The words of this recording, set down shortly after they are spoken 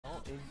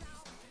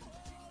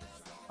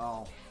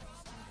Oh.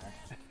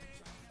 Okay.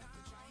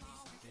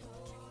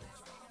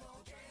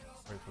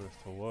 Wait for this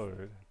to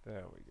load.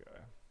 There we go.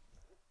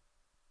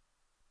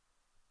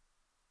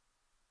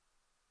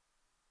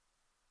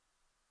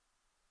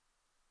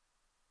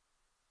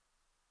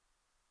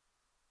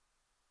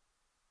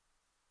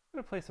 I'm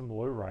gonna play some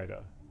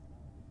Lowrider.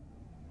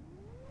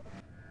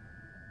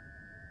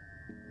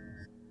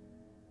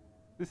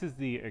 This is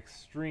the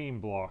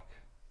extreme block,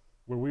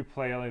 where we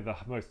play only the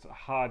most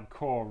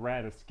hardcore,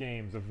 raddest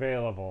games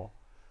available.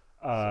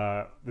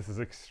 This is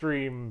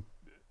extreme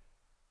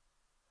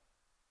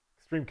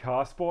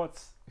car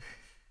sports.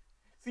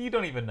 So you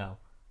don't even know.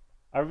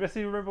 I guess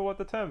you remember what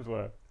the terms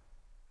were.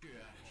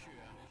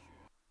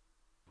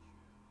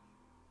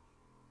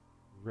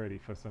 Ready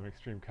for some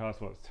extreme car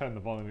sports. Turn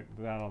the volume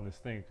down on this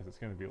thing because it's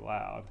going to be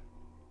loud.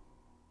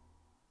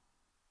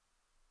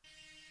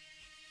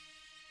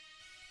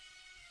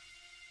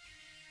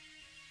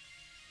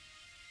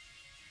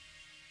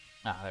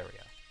 Ah, there we go.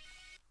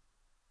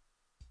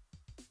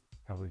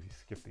 Can't believe you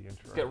skipped the intro.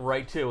 Let's get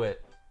right to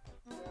it.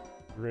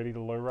 Ready to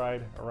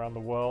lowride around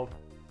the world?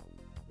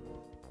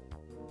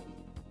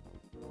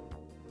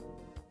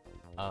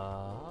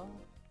 I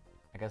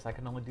guess I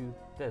can only do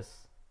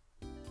this.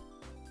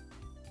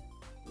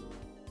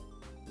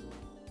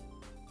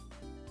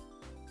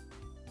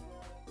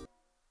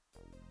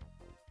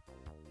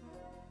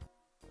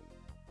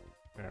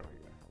 There we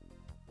go.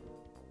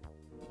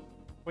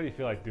 What do you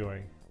feel like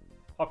doing?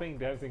 Hopping,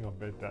 dancing, or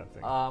bed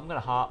dancing? I'm gonna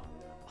hop.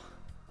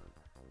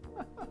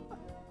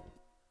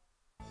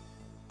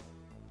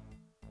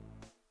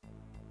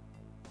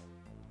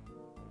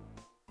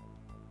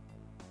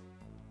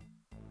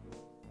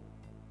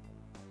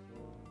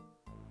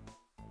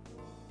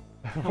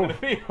 I'm gonna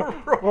be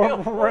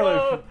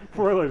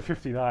Royal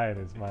 59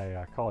 is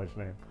my college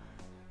name.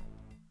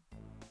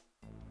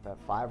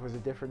 That 5 was a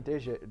different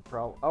digit. It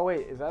probably. Oh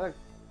wait, is that a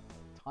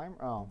timer?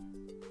 Oh.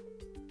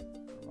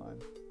 Never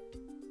mind.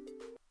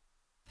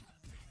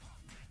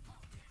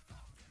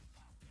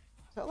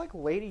 Is that like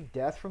Lady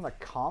Death from the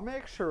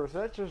comics, or is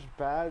that just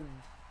bad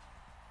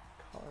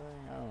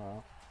coloring? I don't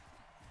know.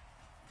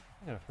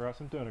 I'm gonna throw out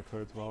some donor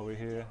codes while we're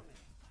here.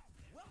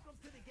 Welcome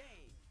to the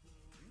game,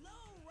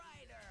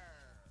 Lowrider.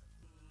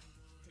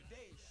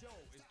 Today's show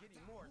is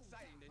getting more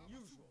exciting than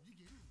usual.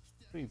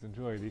 Please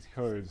enjoy these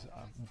codes.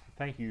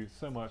 Thank you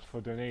so much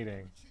for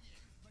donating.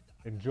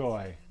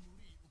 Enjoy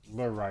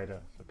Lowrider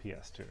for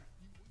PS2.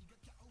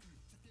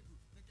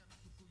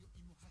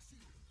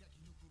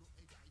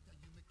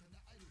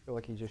 I feel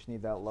like you just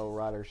need that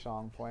Lowrider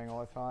song playing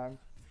all the time.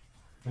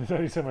 There's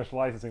only so much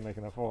licensing they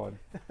can afford.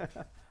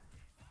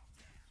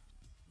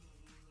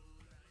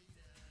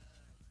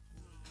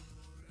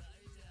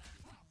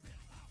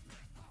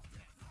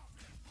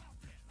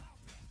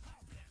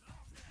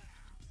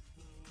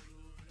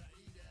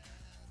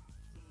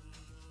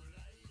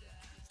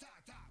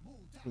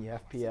 The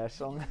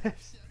FPS on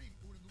this.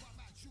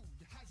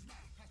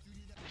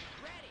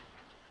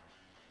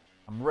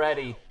 I'm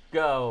ready.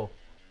 Go.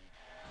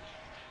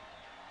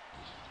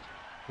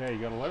 Yeah, you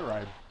got a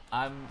lowride.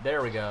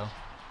 There we go.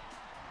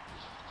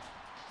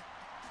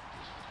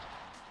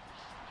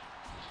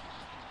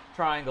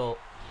 Triangle.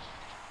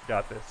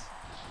 Got this.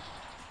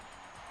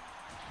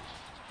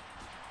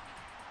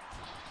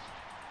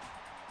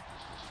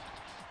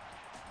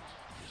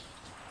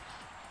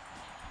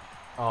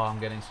 Oh, I'm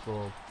getting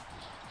schooled.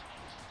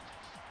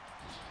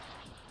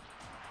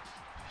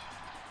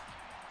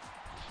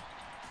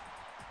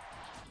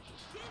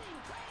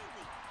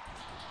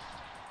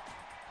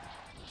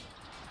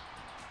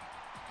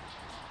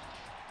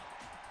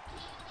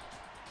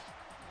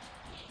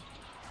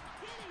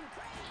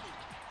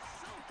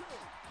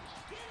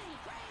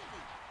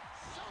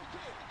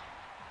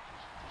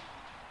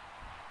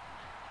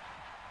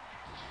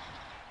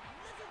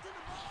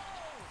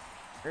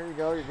 There you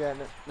go, you're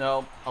getting it.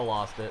 Nope, I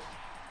lost it.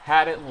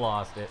 Had it and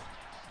lost it.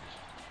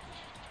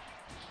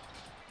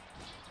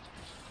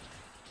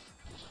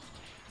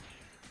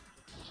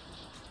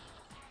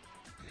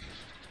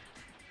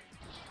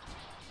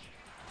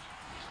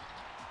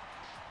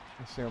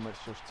 Assume it's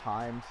just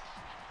timed.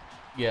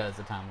 Yeah, there's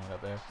a time limit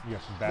up there. You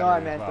got some No, I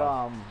battery as meant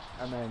well.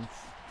 I meant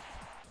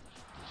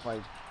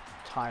like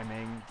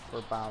timing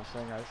for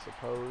bouncing, I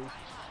suppose.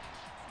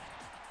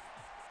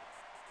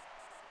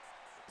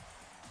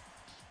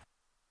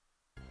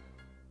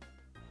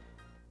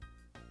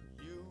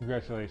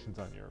 Congratulations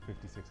on your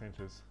 56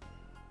 inches.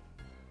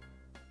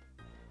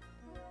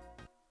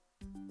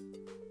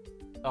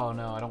 Oh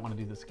no, I don't want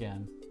to do this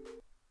again.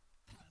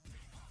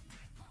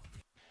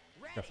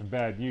 Got some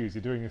bad news.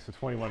 You're doing this for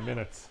 21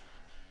 minutes.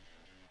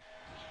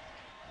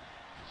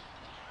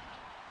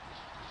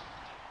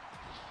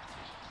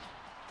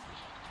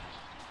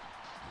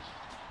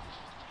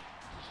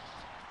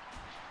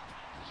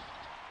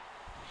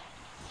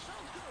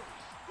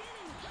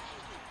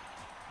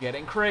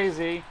 Getting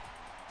crazy.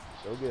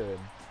 So good.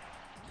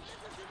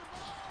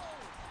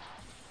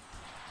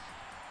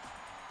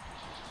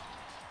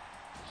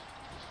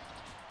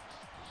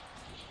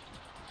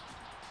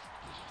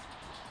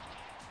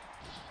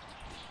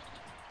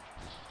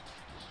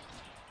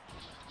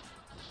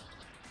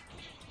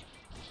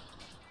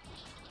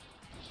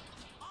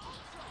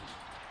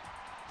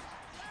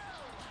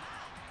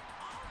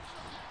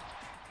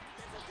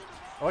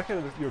 I like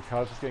how your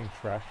car's just getting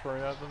trash thrown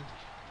at them.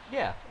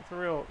 Yeah. It's a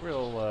real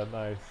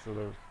nice sort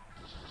of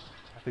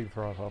thing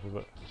thrown on top of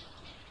it.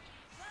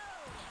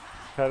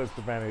 That is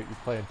the manner you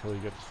play until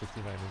you get to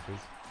 69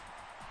 inches.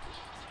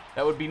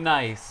 That would be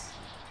nice,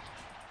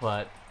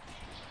 but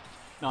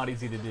not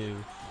easy to do.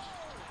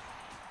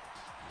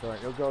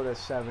 Alright, you'll go to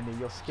 70.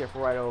 You'll skip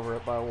right over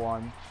it by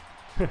 1.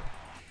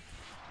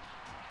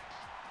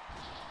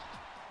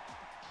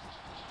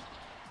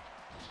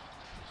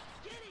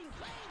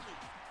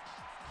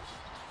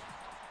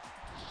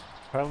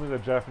 Apparently the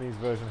Japanese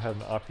version had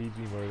an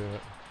RPG mode in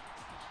it.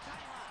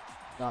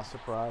 Not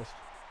surprised.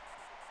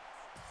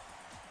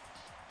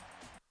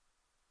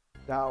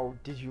 Now,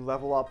 did you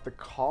level up the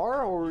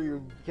car, or were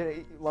you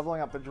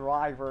leveling up the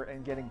driver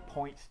and getting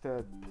points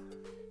to...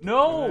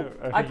 No!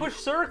 I I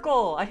pushed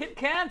circle! I hit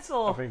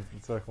cancel! I think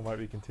the circle might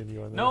be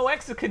continue on this. No,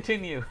 X to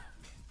continue!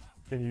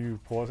 Can you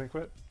pause and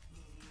quit?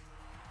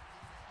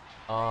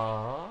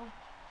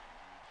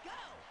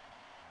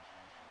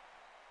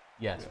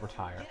 Yes,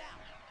 retire. Get out.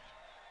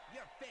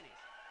 You're finished.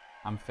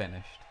 I'm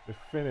finished. They're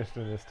finished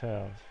in this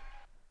town.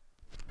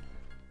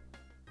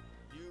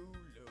 You lose.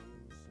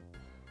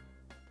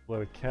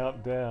 Let it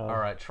count down.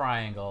 Alright,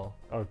 triangle.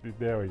 Oh,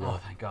 there we go. Oh,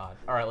 thank God.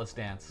 Alright, let's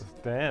dance. Let's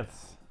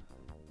dance.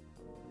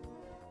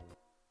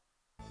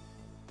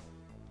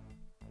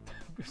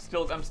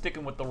 I'm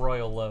sticking with the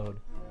royal load.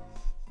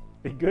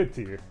 Be good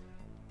to you.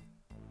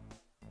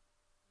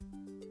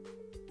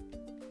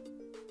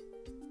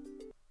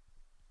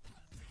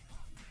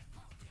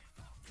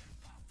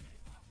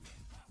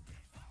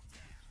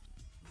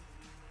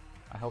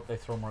 I hope they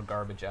throw more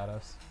garbage at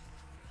us.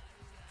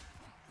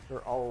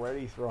 They're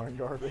already throwing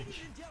garbage. Ladies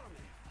and gentlemen,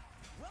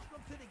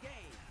 welcome to the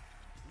game,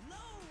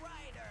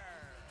 Lowrider.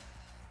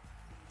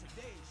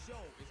 Today's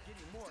show is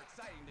getting more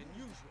exciting than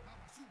usual.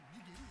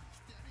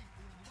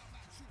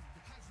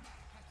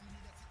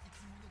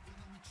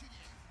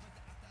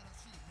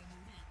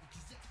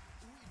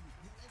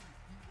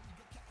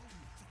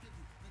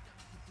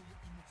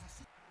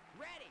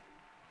 Ready.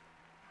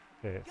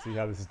 Okay, see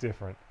how this is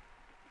different.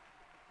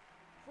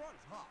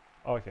 Front's hot.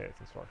 Oh, okay,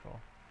 it's instructional.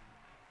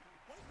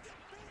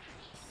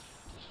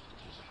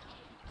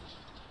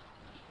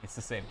 It's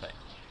the same thing.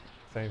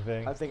 Same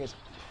thing. I think it's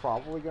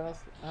probably gonna...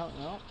 I don't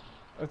know.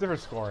 It's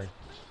different scoring.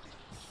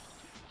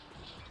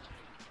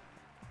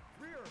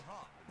 Rear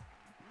hot.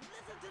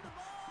 Listen to the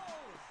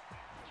balls.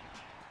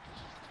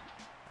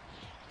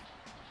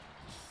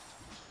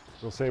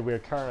 We'll say we're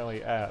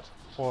currently at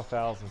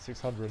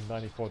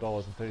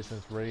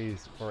 $4,694.30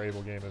 raised for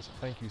AbleGamers.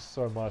 Thank you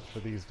so much for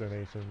these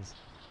donations.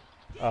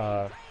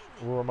 We'll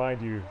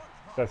remind you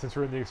that since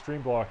we're in the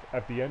Extreme block,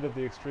 at the end of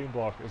the Extreme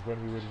block is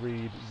when we would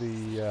read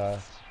the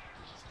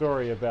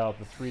story about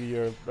the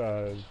 3DO...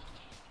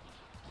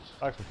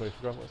 I completely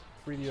forgot what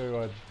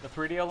 3DO... The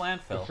 3DO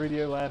landfill. The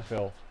 3DO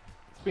landfill.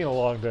 It's been a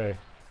long day.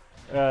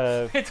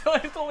 It's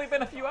only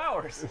been a few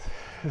hours.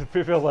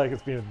 It feels like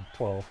it's been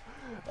 12.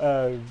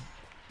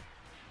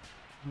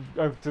 I've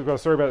got a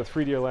story about the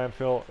 3DO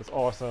landfill. It's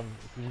awesome.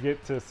 If you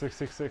get to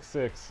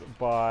 6666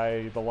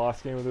 by the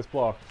last game of this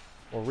block,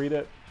 we'll read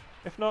it.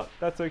 If not,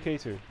 that's okay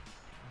too.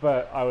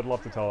 But I would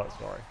love to tell that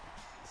story.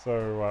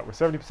 So we're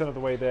 70% of the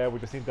way there. We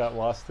just need that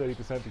last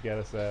 30% to get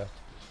us there.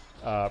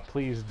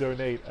 Please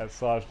donate at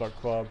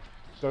sarge.club.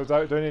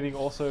 Donating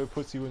also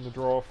puts you in the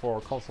draw for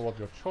a console of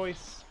your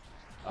choice.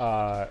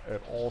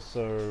 It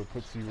also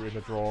puts you in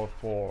the draw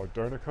for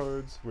donor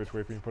codes, which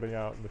we've been putting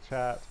out in the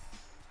chat.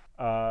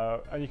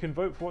 And you can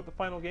vote for what the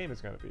final game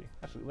is going to be.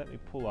 Actually, let me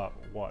pull up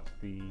what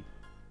the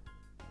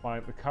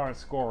current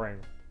scoring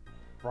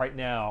right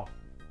now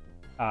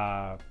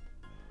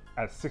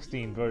at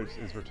 16 votes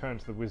is Return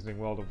to the Wizarding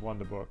World of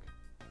Wonderbook.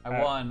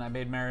 I won. I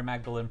made Mary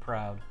Magdalene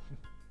proud.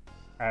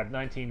 At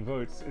 19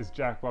 votes is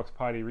Jackbox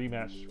Party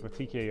Rematch for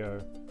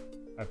TKO.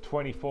 At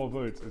 24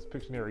 votes is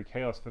Pictionary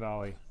Chaos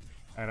Finale.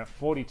 And at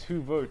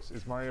 42 votes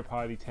is Mario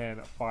Party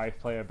 10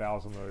 5-player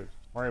Bowser mode.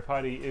 Mario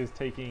Party is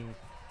taking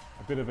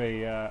a bit of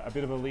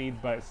a lead,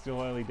 but it's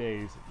still early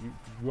days.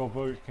 Your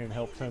vote can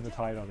help turn the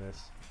tide on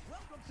this.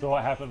 So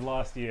what happened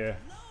last year,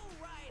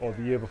 or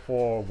the year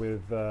before,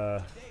 with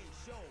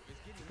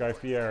Guy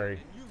Fieri?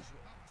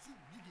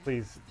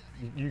 Please,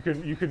 you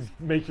can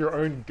make your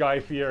own Guy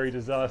Fieri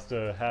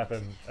disaster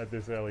happen at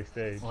this early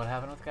stage. What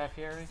happened with Guy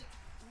Fieri?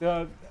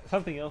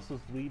 Something else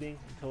was leading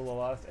until the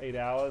last 8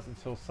 hours,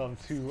 until some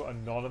two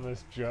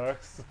anonymous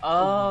jerks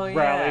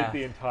rallied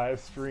the entire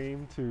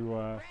stream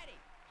to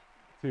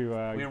we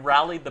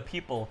rallied the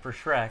people for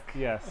Shrek.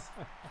 Yes.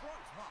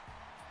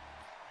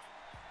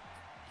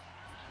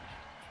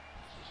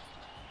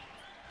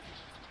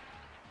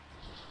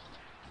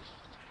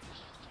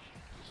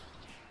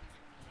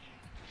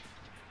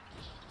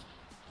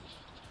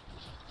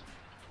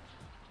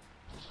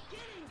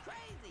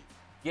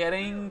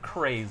 Getting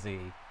crazy.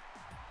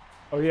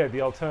 Oh yeah,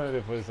 the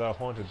alternative was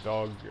Haunted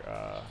Dog's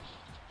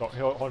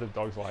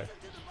Life.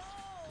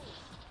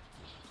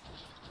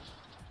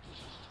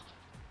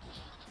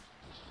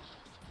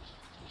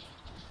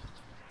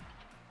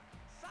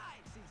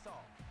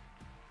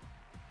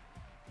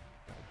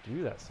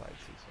 Do that side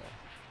seesaw.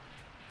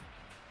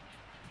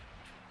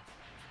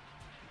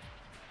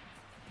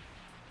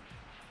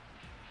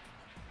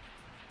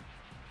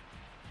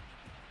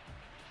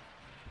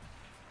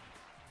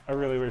 I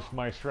really wish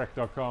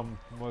myshrek.com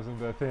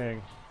wasn't a thing.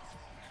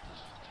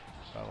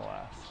 But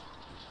alas.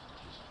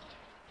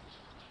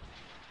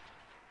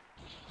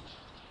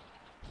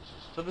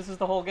 So this is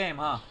the whole game,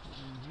 huh?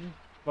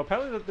 Well,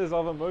 apparently that there's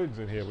other modes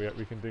in here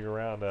we can dig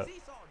around at.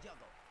 Seesaw juggle.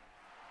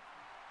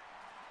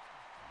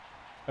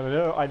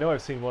 And I know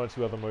I've seen one or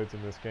two other modes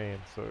in this game,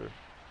 so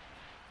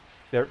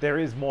there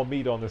is more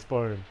meat on this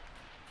bone.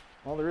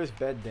 Well, there is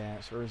bed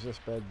dance, or is this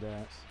bed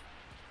dance?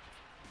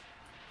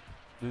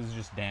 This is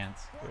just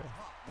dance. Yeah.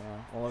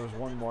 Well, there's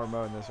one more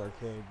mode in this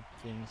arcade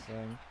Kings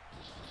thing.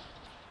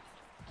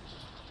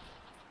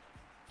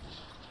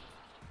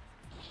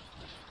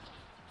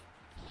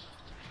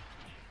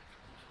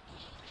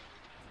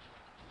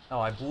 Oh,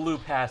 I blew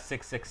past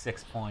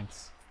 666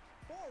 points.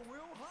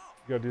 Four-wheel hop.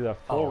 You gotta do that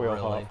Oh, four-wheel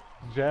really?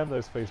 hop. Jam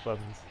those face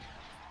buttons.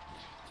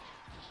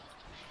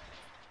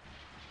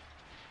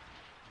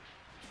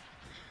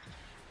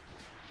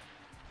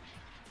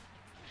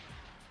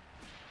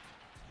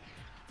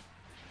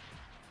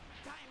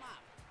 Time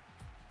up.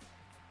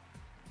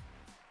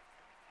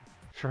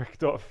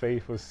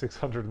 Shrek.faith was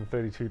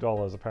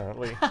 $632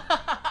 apparently.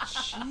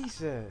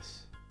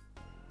 Jesus.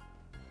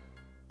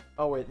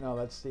 Oh wait, no,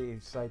 that's the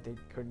site they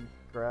couldn't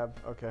grab.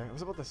 Okay, I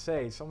was about to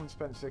say someone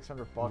spent $600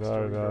 No, to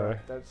no.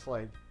 redirect. That's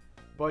like,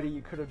 buddy,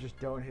 you could have just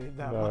donated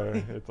that No,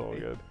 money. it's all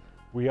good.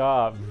 We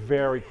are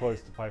very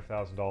close to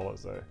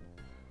 $5,000 though.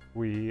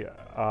 We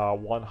are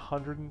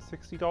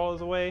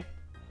 $160 away.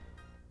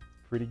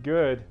 Pretty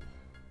good.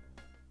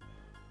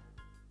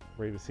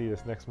 Ready to see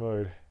this next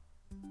mode.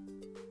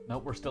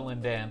 Nope, we're still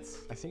in dance.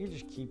 I think you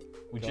just keep.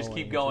 We just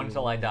keep going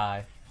until I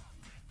die.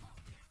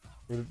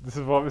 This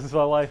is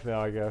our life now,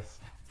 I guess.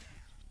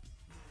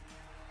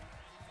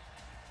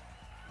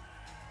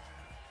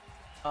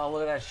 Oh,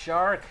 look at that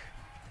shark.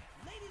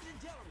 Ladies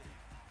and gentlemen,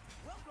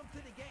 welcome to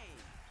the game,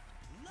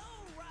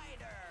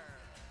 Lowrider.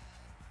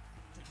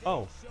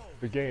 Oh,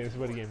 the game. This is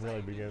where the game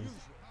really begins.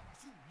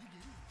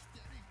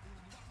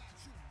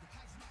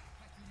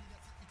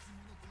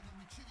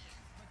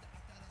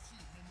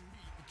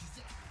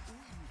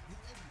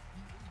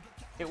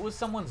 It was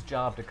someone's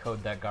job to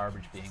code that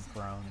garbage being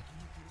thrown.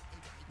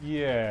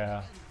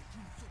 Yeah.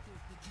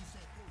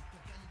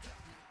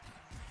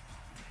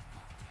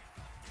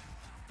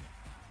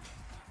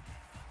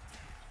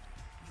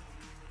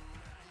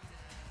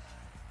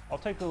 I'll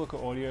take a look at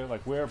audio.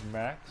 Like, we're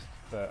maxed,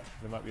 but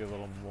there might be a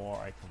little more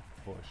I can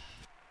push.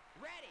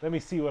 Ready. Let me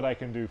see what I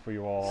can do for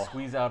you all.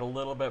 Squeeze out a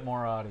little bit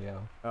more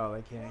audio. Oh,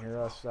 they can't hear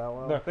us that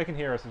well. No, they can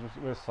hear us.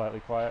 We're slightly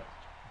quiet,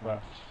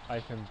 but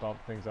I can bump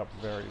things up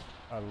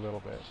a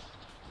little bit.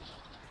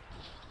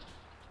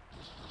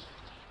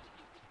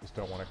 Just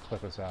don't want to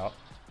clip us out.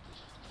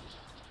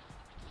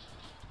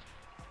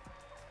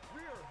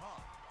 Rear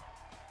hop.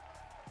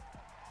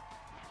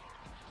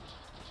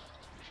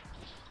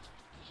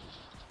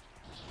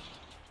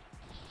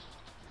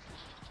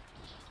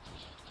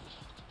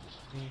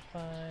 We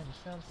find the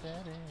sun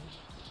setting.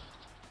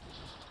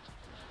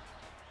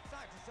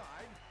 Side to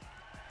side.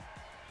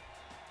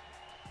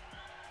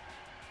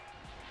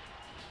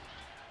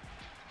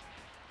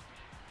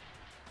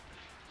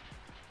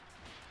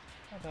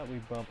 How about we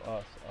bump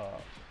us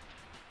up?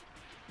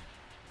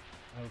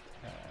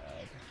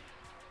 Okay.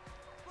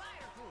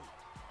 Fire fruit.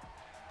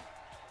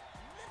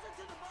 Listen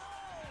to the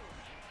balls.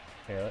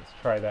 Okay, let's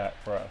try that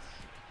for us.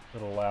 A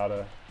little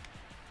louder.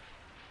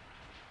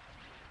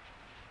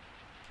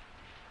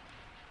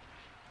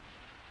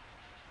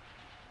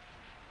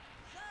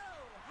 So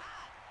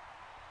hot.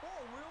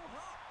 Four-wheel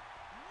hop.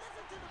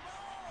 Listen to the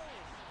balls.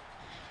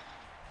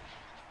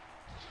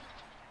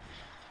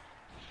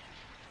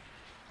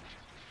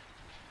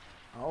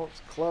 Oh,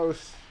 it's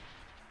close.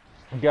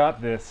 We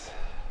got this.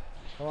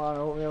 Come on,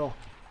 oatmeal.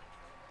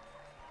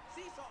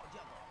 Seesaw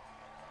juggle.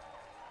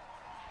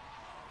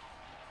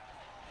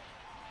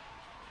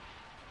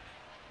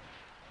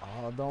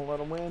 Oh, don't let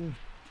them win.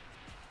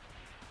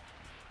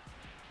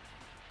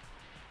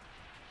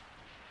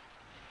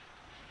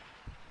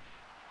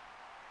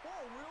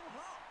 Four-wheel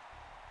hop.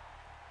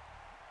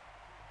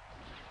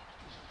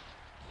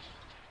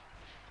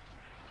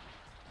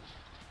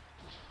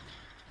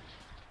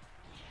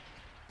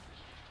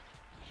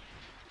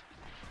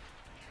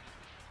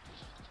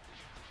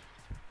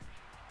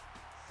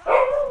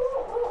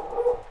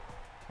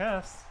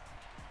 Yes.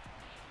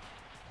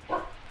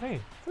 Hey,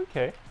 it's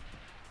okay.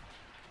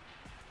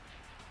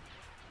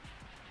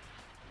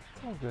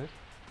 It's all good.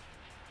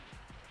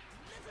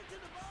 Listen to the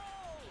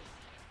balls.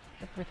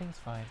 Everything's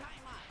fine.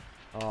 Time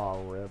up.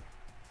 Oh, rip.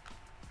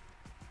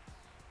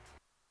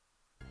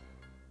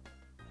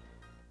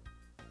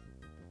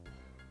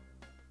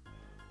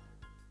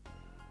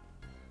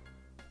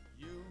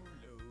 You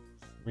lose.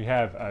 We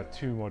have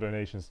 2 more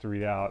donations to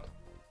read out.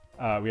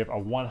 We have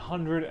a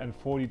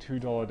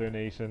 $142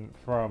 donation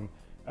from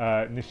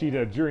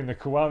Nishida during the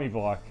Kiwami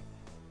block.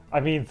 I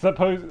mean,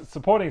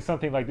 supporting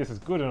something like this is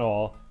good and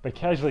all, but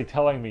casually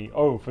telling me,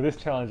 oh, for this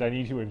challenge I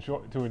need to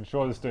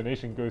ensure this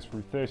donation goes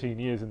through 13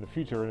 years in the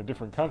future in a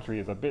different country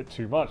is a bit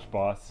too much,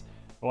 boss.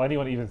 Will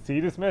anyone even see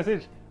this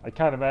message? I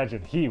can't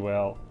imagine he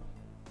will.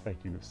 Thank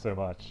you so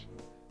much.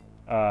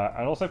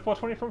 And also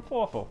 420 from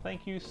Forful.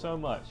 Thank you so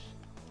much.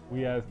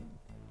 We are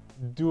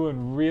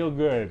doing real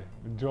good,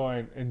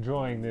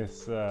 enjoying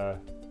this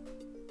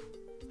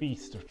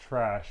feast of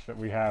trash that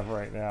we have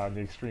right now in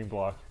the extreme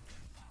block.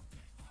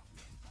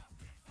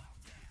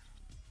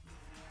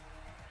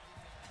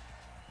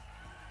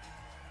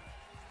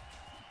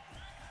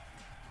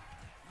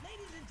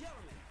 Ladies and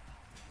gentlemen,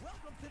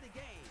 welcome to the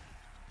game,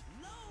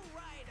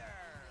 Lowrider.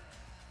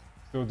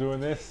 Still doing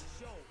this?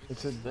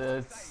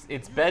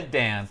 It's bed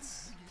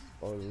dance.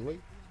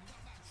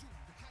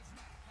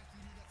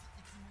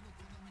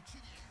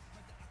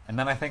 And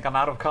then I think I'm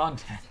out of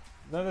content.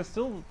 No, there's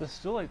still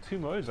like 2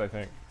 modes, I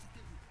think.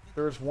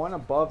 There's one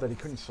above that he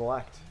couldn't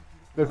select.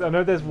 I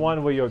know there's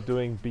one where you're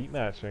doing beat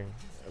matching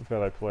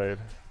that I played,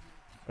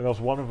 and there's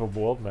one with a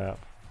world map.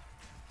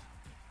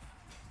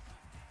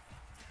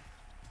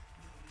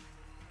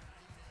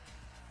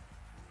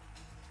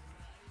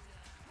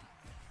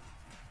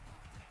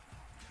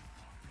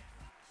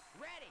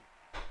 Ready,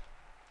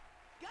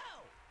 go.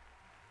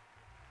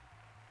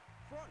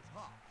 Front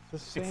hop.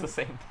 It's the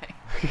same thing.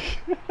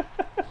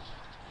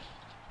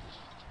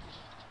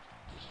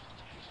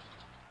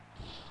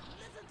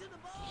 Listen to the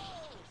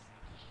balls.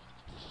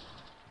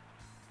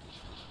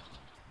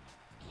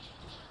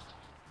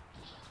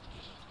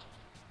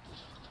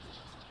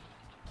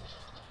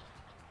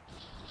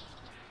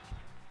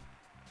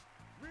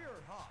 Rear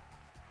hop.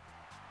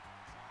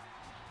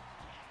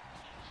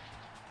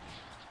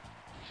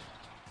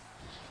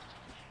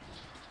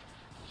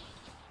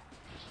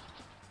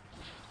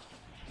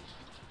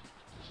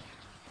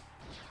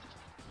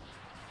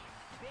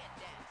 Bed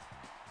dance.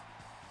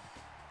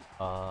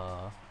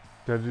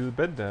 Gotta do the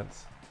bed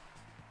dance.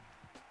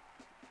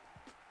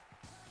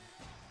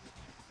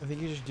 I think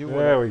you just do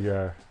There what. we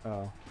go.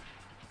 Oh,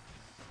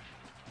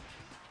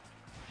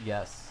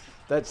 Yes.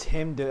 that's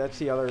him. That's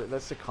the other.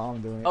 That's the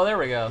calm doing it. Oh, there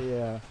we go.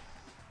 Yeah.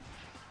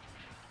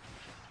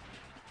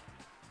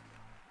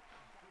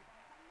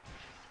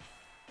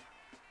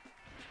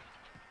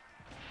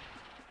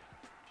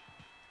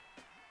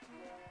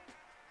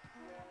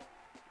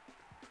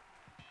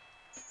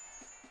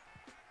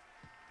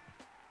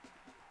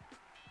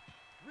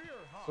 Rear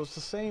hop. So it's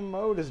the same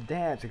mode as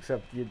dance,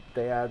 except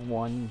they add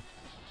one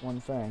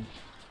thing.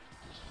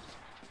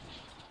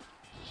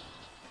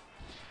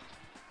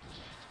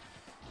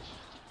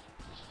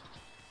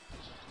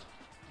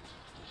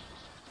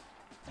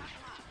 Time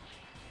out.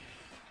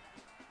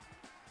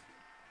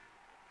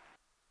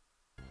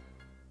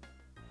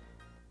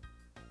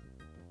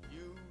 You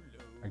lose.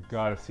 I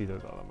gotta see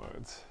those other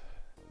modes.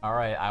 All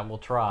right, I will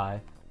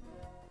try.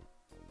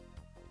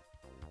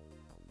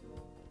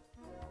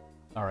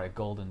 All right,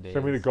 golden days.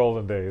 Show me the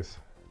golden days.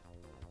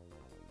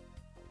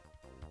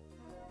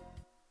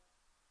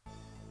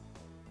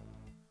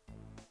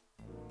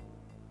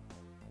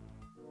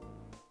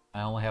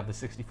 I only have the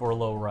 64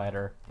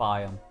 Lowrider.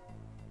 Buy them.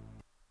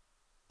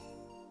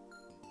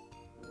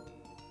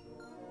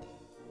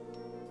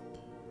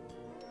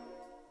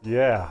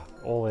 Yeah,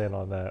 all in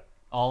on that.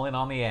 All in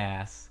on the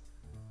ass.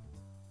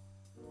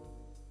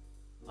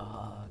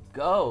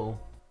 Go.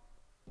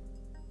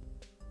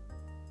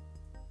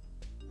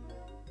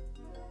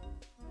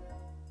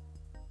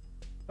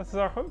 This is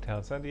our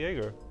hometown, San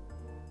Diego.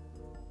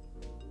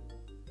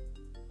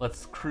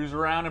 Let's cruise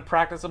around and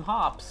practice some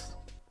hops.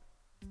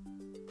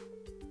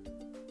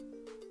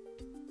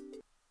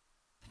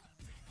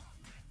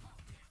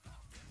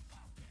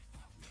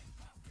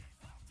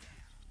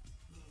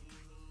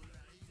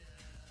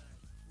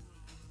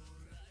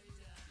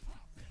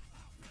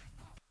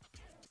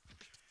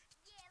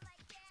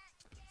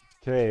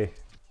 Okay.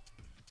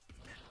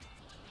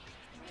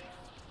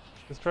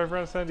 Let's drive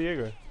around San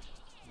Diego.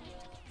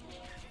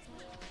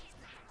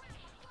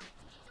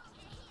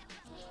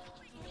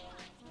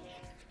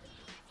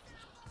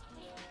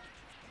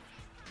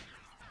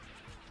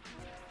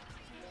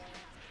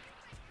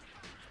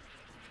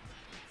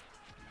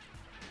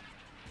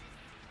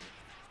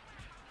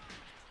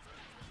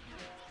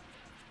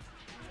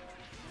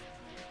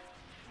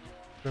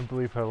 Don't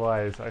believe her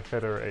lies. I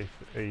fed her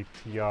a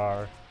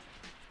TR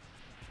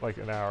like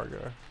an hour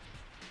ago.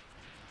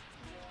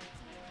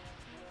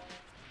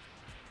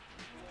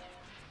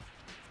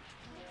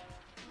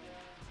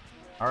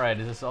 Alright,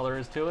 is this all there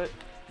is to it?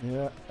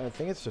 Yeah, I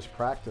think it's just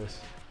practice.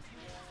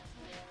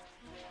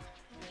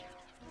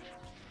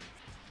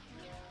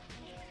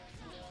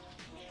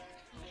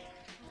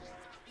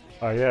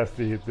 Yes,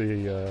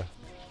 the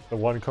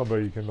one combo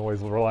you can always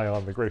rely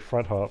on, the great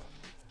front hop.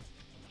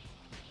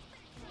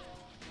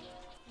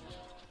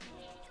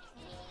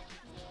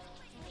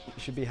 You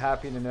should be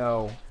happy to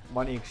know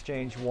Money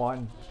Exchange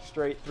won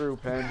straight through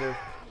Panzer.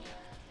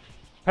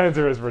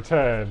 Panzer has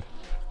returned.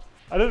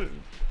 I don't.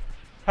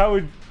 How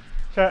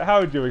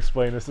would you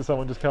explain this to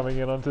someone just coming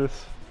in on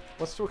this?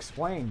 What's to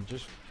explain?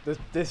 Just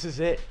this is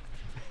it.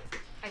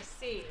 I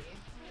see.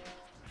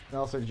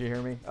 Nelson, did you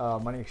hear me?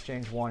 Money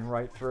exchange 1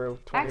 right through.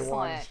 21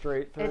 Excellent.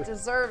 straight through. It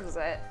deserves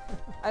it.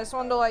 I just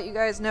wanted to let you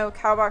guys know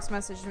Cowbox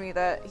messaged me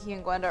that he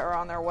and Glenda are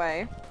on their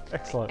way.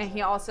 Excellent. And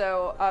he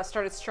also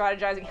started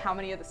strategizing how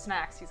many of the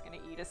snacks he's going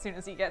to eat as soon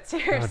as he gets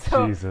here. Oh,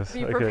 so Jesus.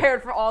 be Okay.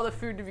 prepared for all the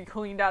food to be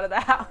cleaned out of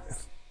the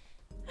house.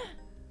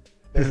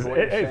 That's what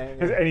you're saying,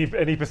 Is yeah.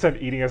 any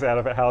percent eating us out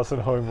of a house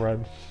and home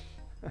run?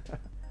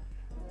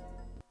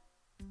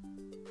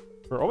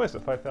 We're almost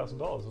at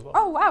 $5,000 as well.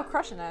 Oh, wow,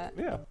 crushing it.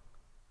 Yeah.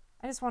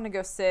 I just want to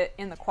go sit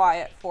in the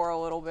quiet for a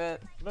little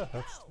bit. No,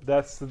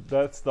 that's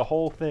the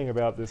whole thing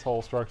about this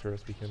whole structure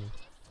is we can.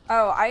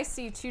 Oh, I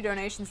see 2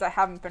 donations that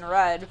haven't been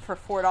read for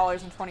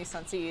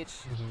 $4.20 each.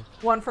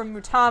 One from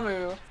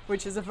Mutamu,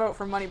 which is a vote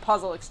for Money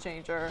Puzzle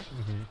Exchanger.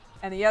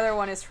 And the other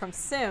one is from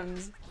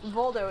Sims.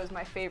 Voldo is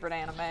my favorite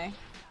anime.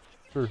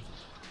 True.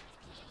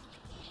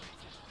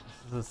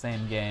 This is the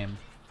same game.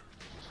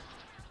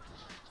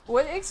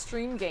 What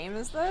extreme game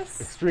is this?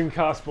 Extreme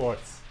car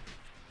sports.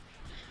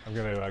 I'm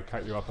gonna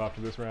cut you up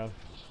after this round.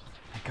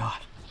 My God.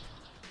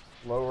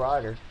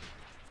 Lowrider.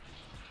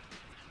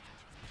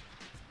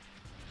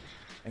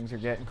 Things are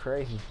getting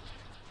crazy.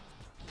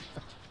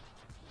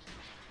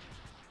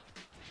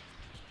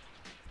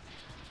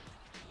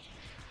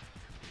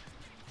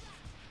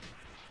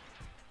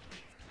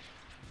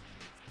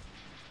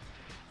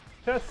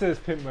 Chat says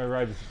Pimp My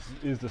Ride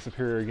is the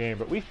superior game,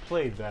 but we've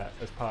played that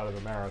as part of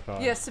the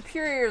marathon. Yeah,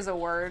 superior is a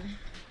word.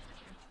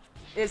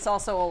 It's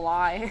also a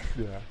lie.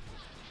 Yeah.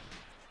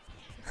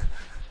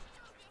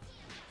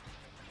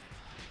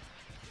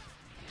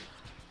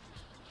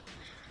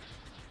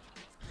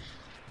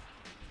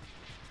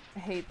 I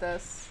hate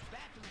this.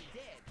 Battery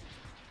dead.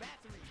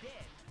 Battery dead.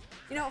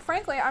 You know,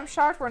 frankly, I'm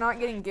shocked we're not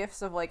getting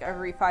gifts of like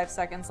every 5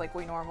 seconds like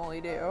we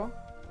normally do.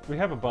 We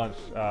have a bunch.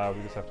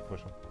 We just have to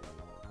push them.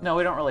 No,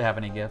 we don't really have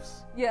any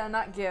gifts. Yeah,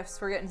 not gifts.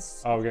 We're getting.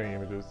 Oh, we're getting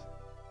images.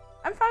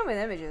 I'm fine with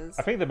images.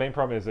 I think the main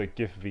problem is that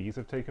GIF Vs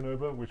have taken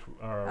over, which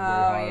are way Oh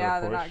harder yeah,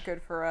 to they're push. not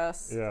good for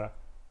us. Yeah.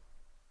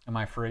 Am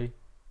I free?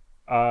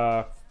 You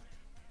are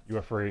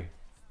free.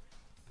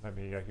 Let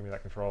me give me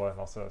that controller, and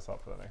I'll set us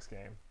up for the next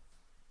game.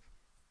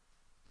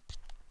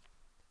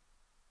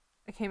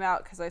 I came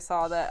out because I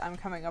saw that I'm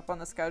coming up on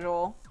the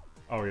schedule.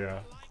 Oh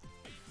yeah.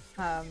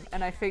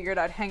 And I figured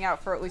I'd hang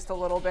out for at least a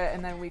little bit,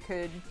 and then we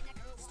could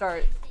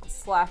start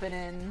slapping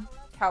in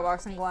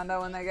Cowbox and Glenda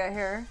when they get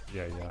here.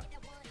 Yeah, yeah.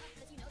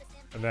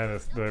 And then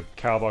it's the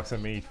Cowbox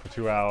and me for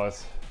 2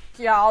 hours.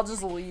 Yeah, I'll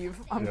just leave.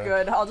 I'm Yeah.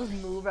 good. I'll just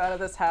move out of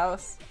this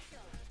house.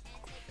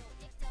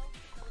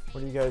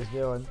 What are you guys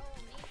doing?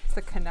 It's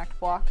the connect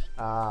block.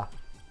 Ah,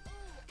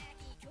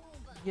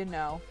 You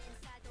know.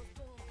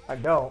 I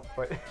don't,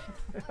 but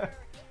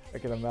I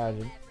can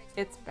imagine.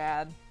 It's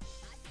bad.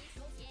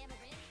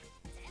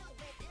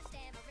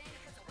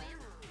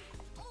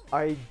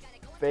 I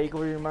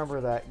vaguely remember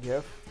that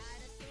GIF.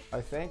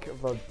 I think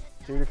of a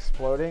dude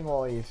exploding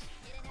while he's.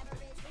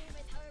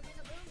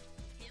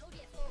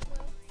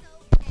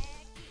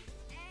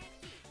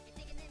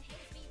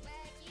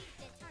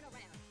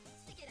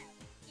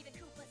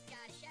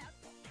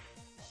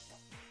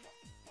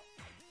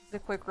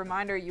 Just a quick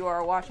reminder, you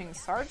are watching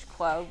Sarge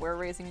Club. We're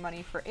raising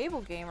money for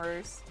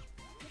AbleGamers,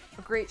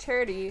 a great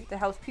charity that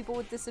helps people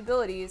with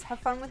disabilities have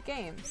fun with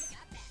games.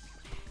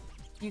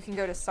 You can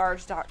go to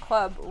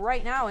sarge.club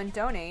right now and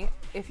donate.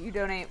 If you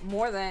donate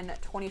more than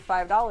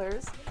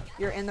 $25,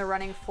 you're in the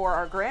running for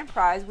our grand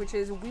prize, which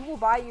is we will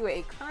buy you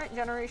a current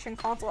generation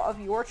console of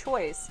your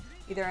choice,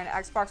 either an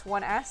Xbox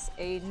One S,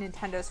 a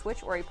Nintendo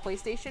Switch, or a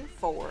PlayStation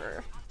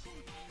 4.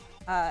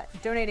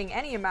 Donating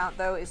any amount,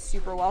 though, is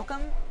super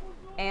welcome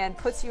and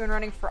puts you in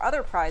running for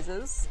other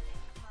prizes,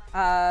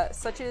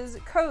 such as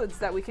codes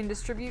that we can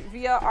distribute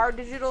via our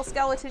digital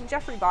skeleton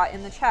Jeffrey bot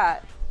in the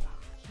chat.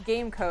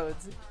 Game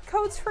codes.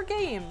 Codes for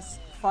games.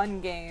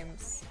 Fun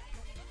games.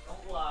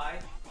 Don't lie.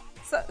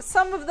 So,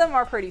 some of them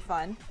are pretty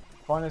fun.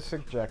 Fun is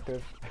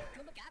subjective.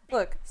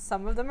 Look,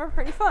 some of them are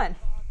pretty fun.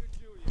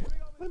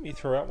 Let me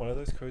throw out one of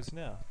those codes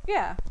now.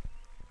 Yeah.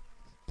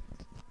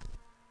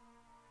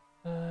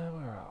 Where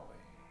are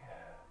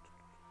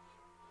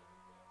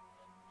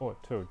we?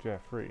 Auto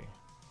Jeffrey.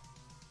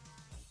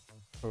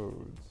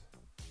 Codes.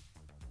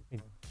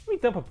 Let me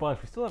dump a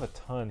bunch. We still have a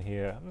ton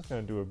here. I'm just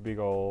going to do a big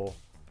ol'...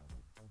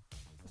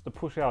 just to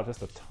push out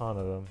just a ton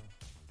of them.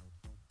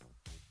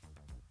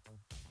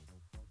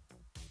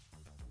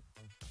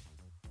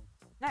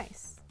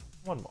 Nice.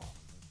 One more.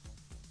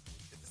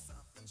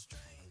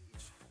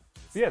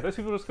 But yeah, those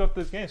people just got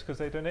those games because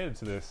they donated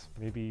to this.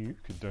 Maybe you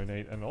could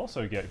donate and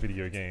also get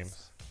video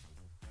games.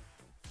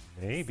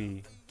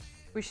 Maybe.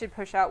 We should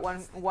push out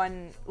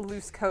one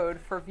loose code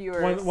for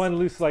viewers. One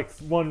loose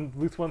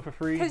one for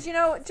free. Because, you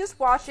know, just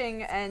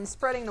watching and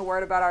spreading the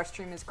word about our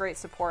stream is great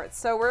support.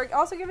 So we're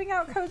also giving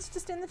out codes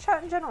just in the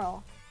chat in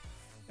general.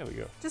 There we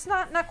go. Just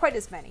not quite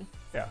as many.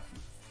 Yeah.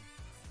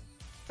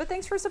 But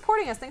thanks for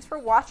supporting us. Thanks for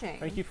watching.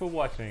 Thank you for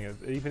watching.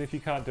 Even if you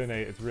can't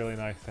donate, it's really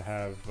nice to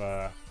have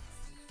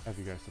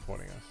you guys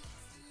supporting us.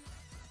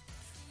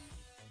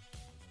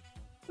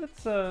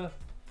 Let's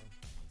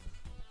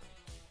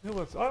who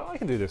wants? I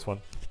can do this one.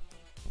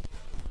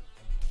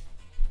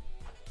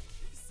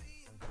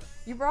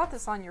 You brought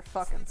this on your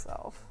fucking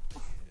self.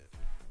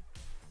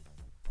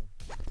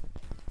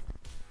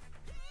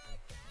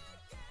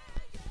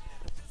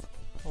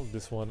 I'll do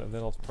this one, and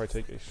then I'll probably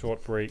take a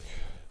short break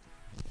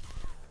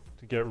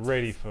to get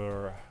ready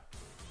for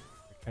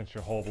against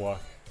your whole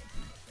block.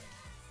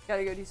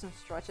 Gotta go do some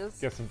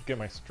stretches. Get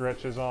my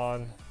stretches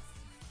on.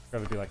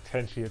 Gotta be like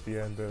Tenchi at the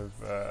end of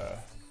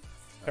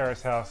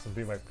Terrace House and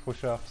do my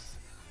push-ups.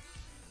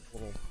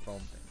 Little foam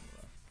thing.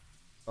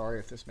 Sorry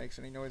if this makes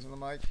any noise on the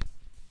mic.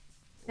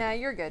 Nah,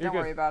 you're good. You're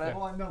Don't worry about it.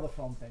 Well, I know the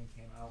foam thing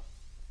came out.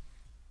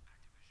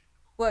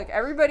 Look,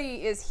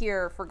 everybody is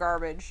here for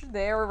garbage.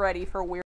 They are ready for weird.